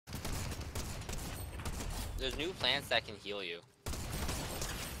There's new plants that can heal you.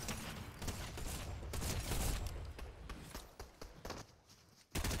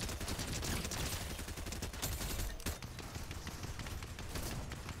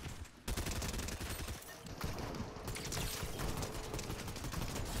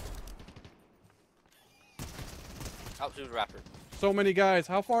 Oh, to the raptor. So many guys.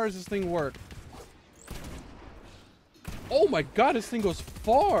 How far does this thing work? Oh my god, this thing goes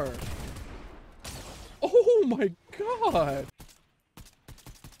far. Oh my god.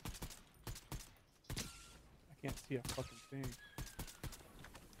 I can't see a fucking thing.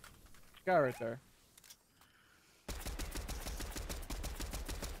 Guy right there.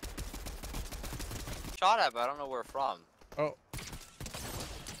 Shot at, but I don't know where from. Oh.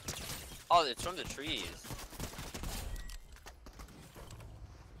 Oh, it's from the trees.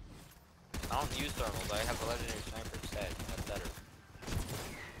 I don't use thermals, I have a legendary sniper instead. That's better.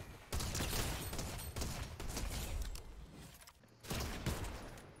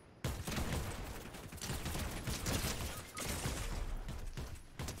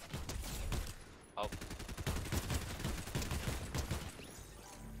 Oh.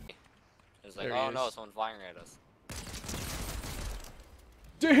 It's like, oh no, someone's firing at us.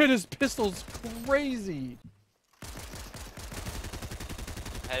 Dude, his pistol's crazy.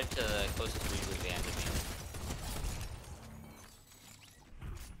 Headed to the closest weekly van to me.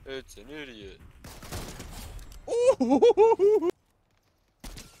 It's an idiot. Ooh.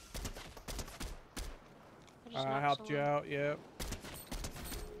 I helped you out, yep.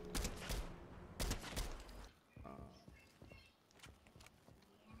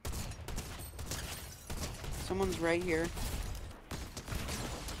 Someone's right here.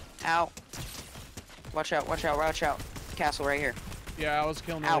 Ow. Watch out, watch out, watch out. Castle right here. Yeah, I was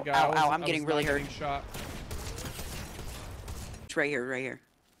killing the Ow, other guy. ow, ow, I'm getting really hurt. Shot. It's right here, right here.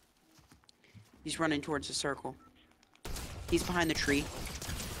 He's running towards the circle. He's behind the tree.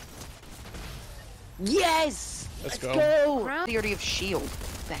 Yes! Let's go! He already have shield.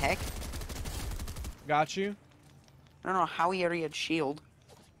 What the heck? Got you. I don't know how he already had shield.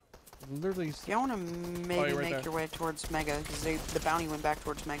 Literally. You want to maybe right make your way towards Mega, because the bounty went back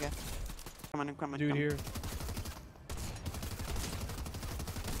towards Mega. Come on, I'm coming. Dude here.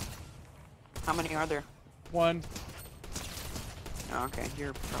 How many are there? One. Oh, okay,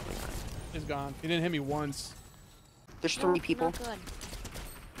 you're probably right. He's gone. He didn't hit me once. There's 3 people. Good.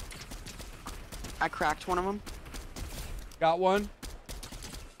 I cracked one of them. Got one.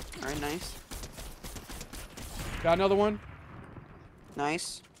 Alright, nice. Got another one.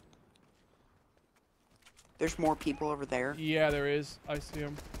 Nice. There's more people over there. Yeah, there is. I see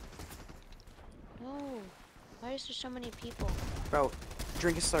him. Oh, why is there so many people? Bro,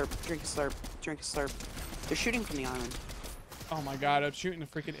 drink a slurp, drink a slurp, drink a slurp. They're shooting from the island. Oh my god, I'm shooting the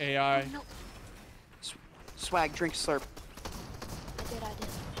freaking AI. Oh, no. Swag, drink a slurp. I did.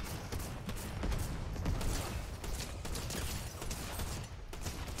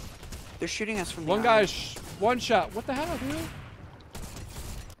 They're shooting us from the One island. guy's one shot. What the hell, dude?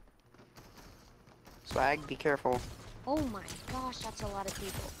 Swag, be careful. Oh my gosh, that's a lot of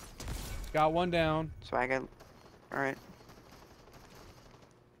people. Got one down. Swag, alright.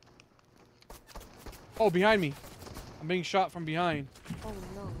 Oh, behind me. I'm being shot from behind. Oh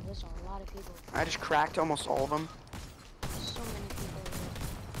no, there's a lot of people. I just cracked almost all of them. There's so many people here.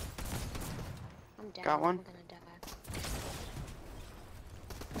 I'm dead. Got one? I'm gonna die.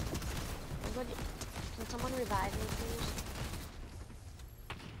 Everybody, can someone revive me, please?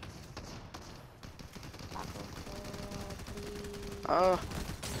 Taco,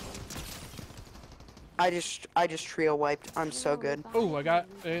 please. I just trio wiped. I'm so good. Oh, I got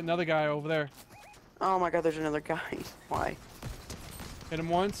another guy over there. Oh my god, there's another guy. Why? Hit him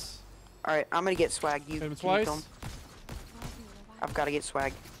once. Alright, I'm gonna get swag. You Hit him can you twice. kill him? I've gotta get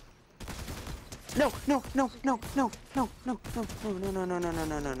swag. No, no, no, no, no, no, no, no, no, no, no, no, no, no,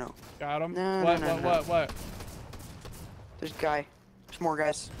 no, no, no. Got him. No, What? no, no, What? There's a guy. There's more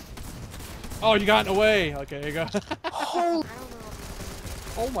guys. Oh, you got in the way. Okay, there you go. Holy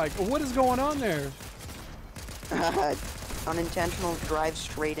Oh my god, what is going on there? unintentional drive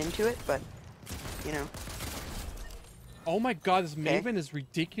straight into it, but you know. Oh my god, this Okay. Maven is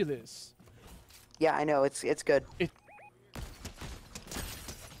ridiculous. Yeah, I know, it's good. It.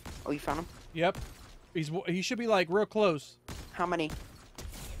 Oh, you found him? Yep. He should be like real close. How many?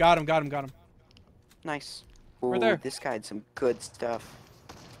 Got him. Nice. Ooh, Right there. this guy had some good stuff.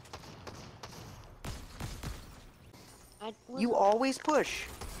 You always push.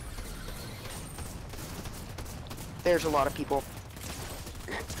 There's a lot of people.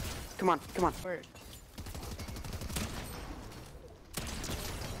 Come on, come on.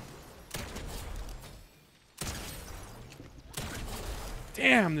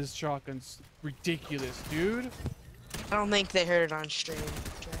 Damn, this shotgun's ridiculous, dude. I don't think they heard it on stream.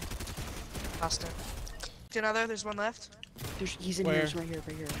 Okay. Lost it. Another, there's one left. He's in Where? here, he's right here,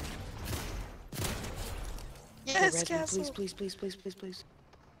 right here. Yes, Red, Castle. please, please, please, please, please, please.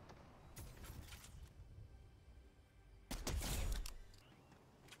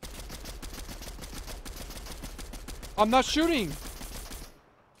 I'm not shooting.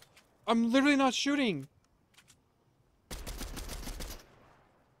 I'm literally not shooting.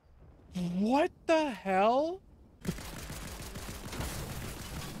 What the hell?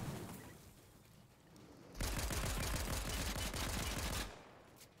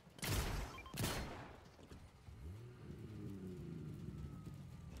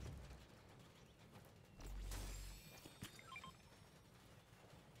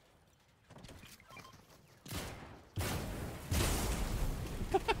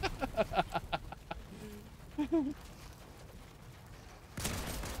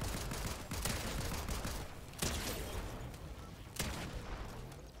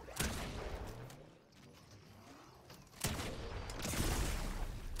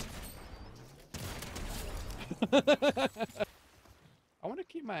 I want to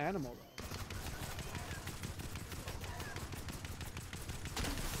keep my animal though.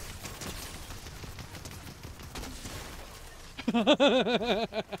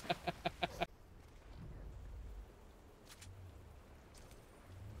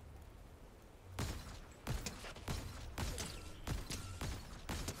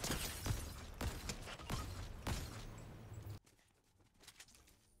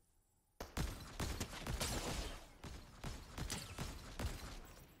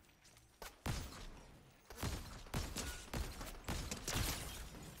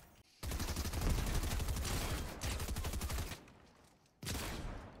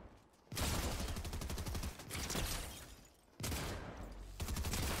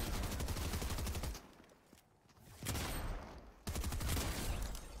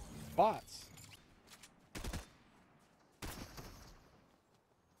 Bots.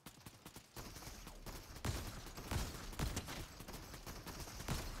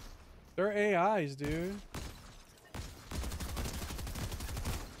 They're AIs, dude.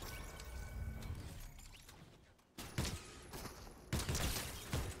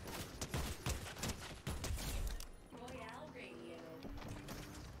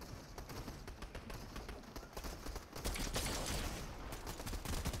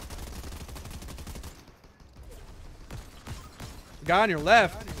 Guy on your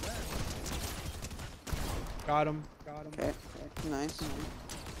left. Got him. Got him. Okay, nice.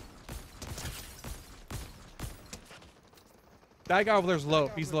 That guy over there's low.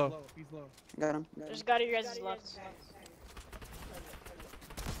 He's low. He's low. Got him. There's a guy to your guys' left.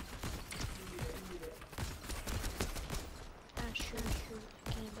 Ah, shoot.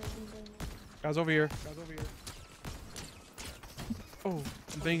 Guys over here. Guys over here. Oh,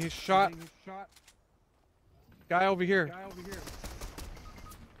 I'm being shot. Guy over here.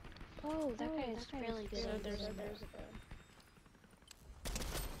 Oh, that guy is really good. So there's a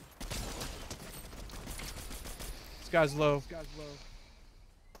This guy's low.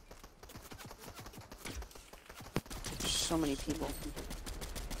 There's so many people.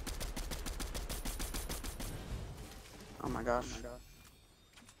 Oh my gosh.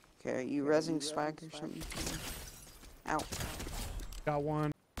 Okay, are you rezzing swag or something? Ow. Got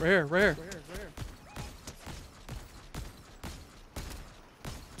one. Right here. Right here.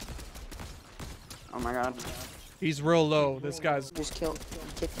 Oh my god. He's real low. This guy's. Just kill.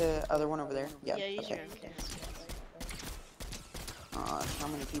 Get the other one over there. Yeah. Yeah, he's Okay. here. How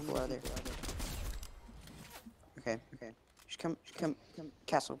many people are there? Okay. Okay. Just come.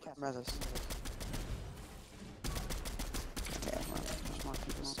 Castle. Res us. Okay. Well, there's more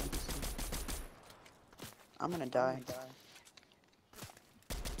people still. I'm gonna die.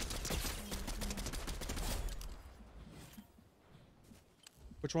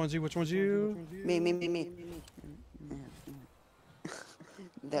 Which one's you? Which one's you? Me.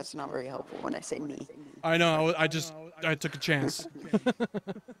 That's not very helpful when I say me. I know. I took a chance.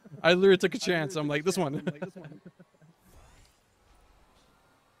 I literally took a chance. I'm like, this one.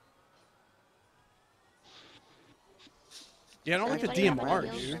 Yeah, I don't like the Anybody DMR,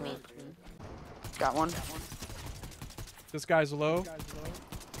 else dude. for me? Got one. This guy's low.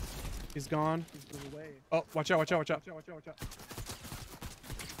 He's gone. Oh, watch out.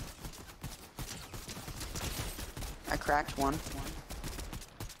 I cracked one.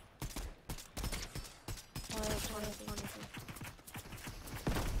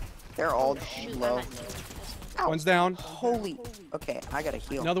 They're all low. Ow. One's down. Holy. Okay, I gotta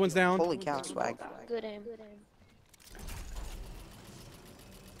heal. Another one's down. Holy cow, swag. Good aim.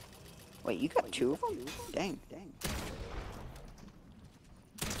 Wait, you got 2 of them? Dang.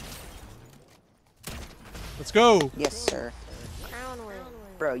 Let's go. Yes, sir. Crown win.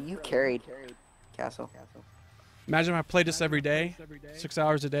 Bro, you carried Castle. Imagine if I played this every day, 6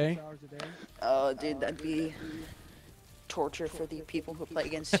 hours a day. Oh, dude, that'd be torture for the people who play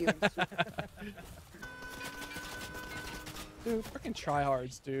against you. Dude, freaking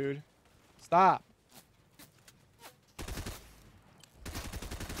tryhards, dude. Stop.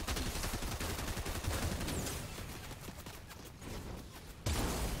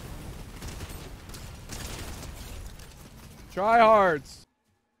 Tryhards.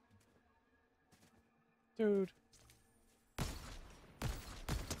 Dude.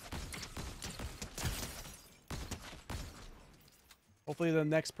 Hopefully the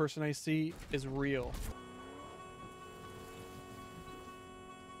next person I see is real.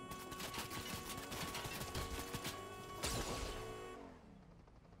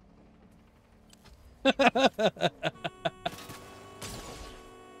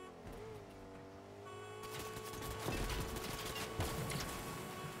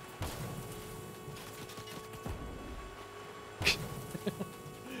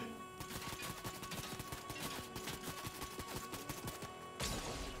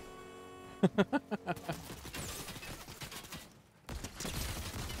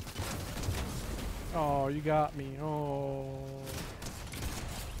 Oh, you got me. Oh.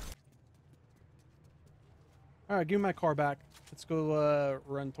 Alright, give me my car back. Let's go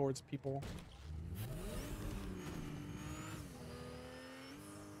run towards people.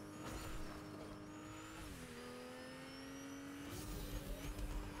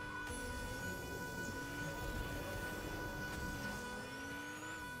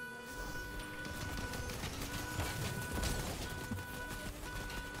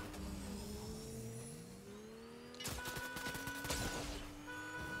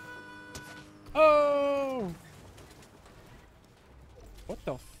 Oh! What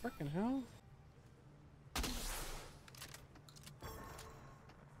the frickin' hell?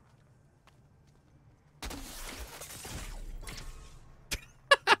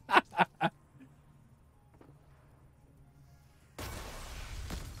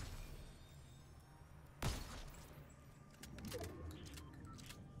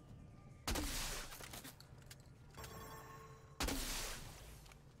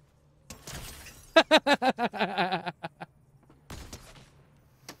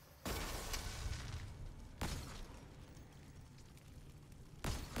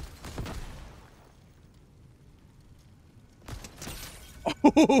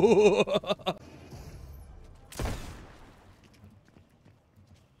 Oh!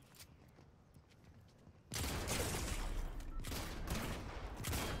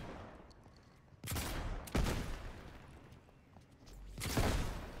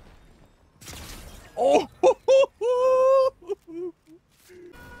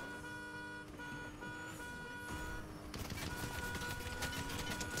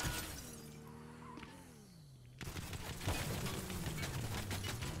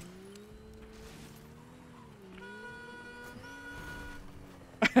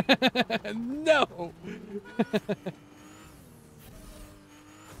 No!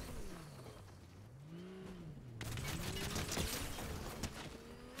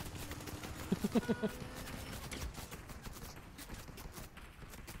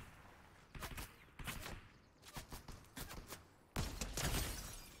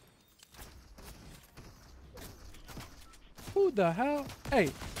 Who the hell? Hey.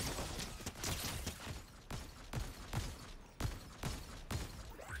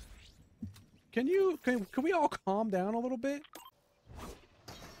 Can we all calm down a little bit?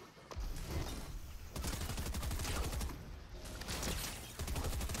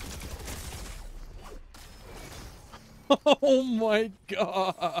 Oh my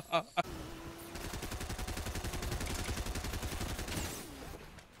god.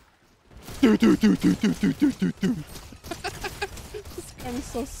 Dude. This gun is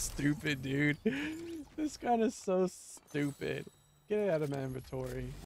so stupid, dude. This gun is so stupid. Get it out of my inventory.